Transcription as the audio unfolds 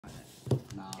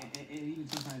even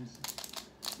sometimes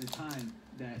the time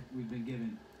that we've been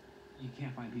given, you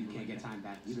can't find people. You can't get time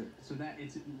back either. So that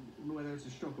it's whether it's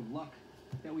a stroke of luck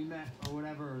that we met or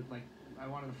whatever. Or like I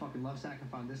wanted a fucking love sack and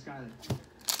found this guy. Like,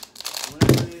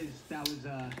 whatever it is, that was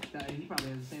that he probably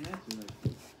has the same answer. Like.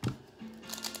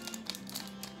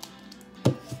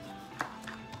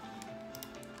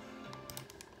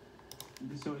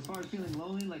 So as far as feeling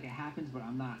lonely, like it happens, but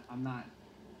I'm not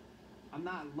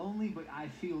lonely, but I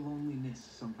feel loneliness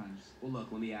sometimes. Well,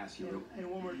 look, let me ask you. And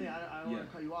one more thing, I don't want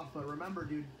to cut you off, but remember,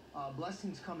 dude,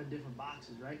 blessings come in different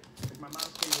boxes, right? Like my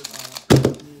mom's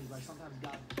favorite to me is like sometimes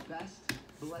God's best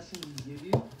blessing he give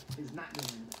you is not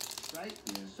giving you, right?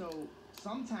 Yeah. So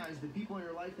sometimes the people in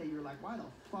your life that you're like, why the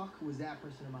fuck was that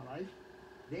person in my life?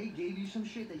 They gave you some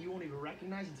shit that you won't even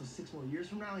recognize until 6 more years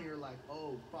from now, and you're like,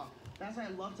 oh, fuck. That's why I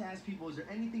love to ask people, is there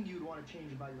anything you'd want to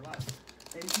change about your life?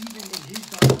 And even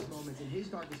in his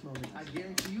darkest moments, I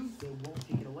guarantee you, they won't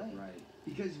take it away. Right.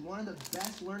 Because one of the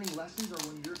best learning lessons are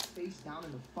when you're face down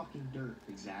in the fucking dirt.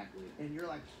 Exactly. And you're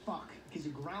like, fuck, because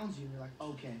it grounds you, and you're like,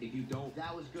 okay. If you don't...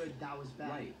 That was good, that was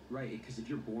bad. Right, because if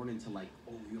you're born into like,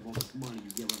 oh, you have all this money,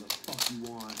 you get whatever the fuck you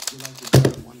want, your life is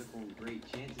very wonderful and great,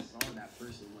 chances are that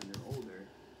person, when they're older,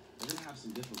 they're gonna have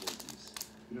some difficulties.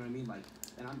 You know what I mean? Like,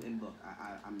 and look,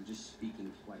 I'm just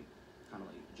speaking like, kind of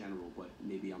like general, but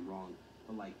maybe I'm wrong.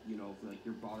 But like, you know, if like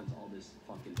you're brought into all this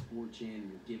fucking fortune, and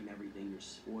you're given everything, you're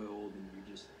spoiled, and you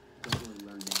just don't really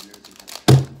learn manners and how to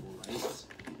treat people, right?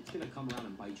 It's gonna come around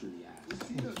and bite you in the ass.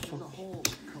 There's a whole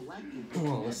collective.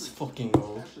 Oh, let's fucking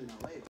go. Especially in LA.